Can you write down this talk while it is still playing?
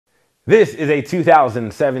This is a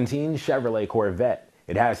 2017 Chevrolet Corvette.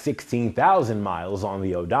 It has 16,000 miles on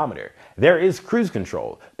the odometer. There is cruise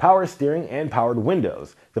control, power steering, and powered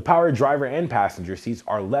windows. The power driver and passenger seats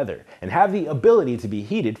are leather and have the ability to be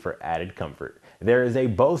heated for added comfort. There is a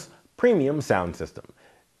Bose premium sound system.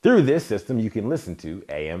 Through this system, you can listen to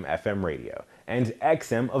AM/FM radio and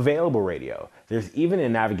XM available radio. There's even a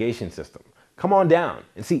navigation system. Come on down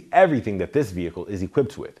and see everything that this vehicle is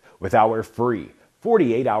equipped with our free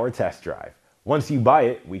 48-hour test drive. Once you buy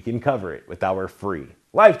it, we can cover it with our free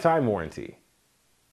lifetime warranty.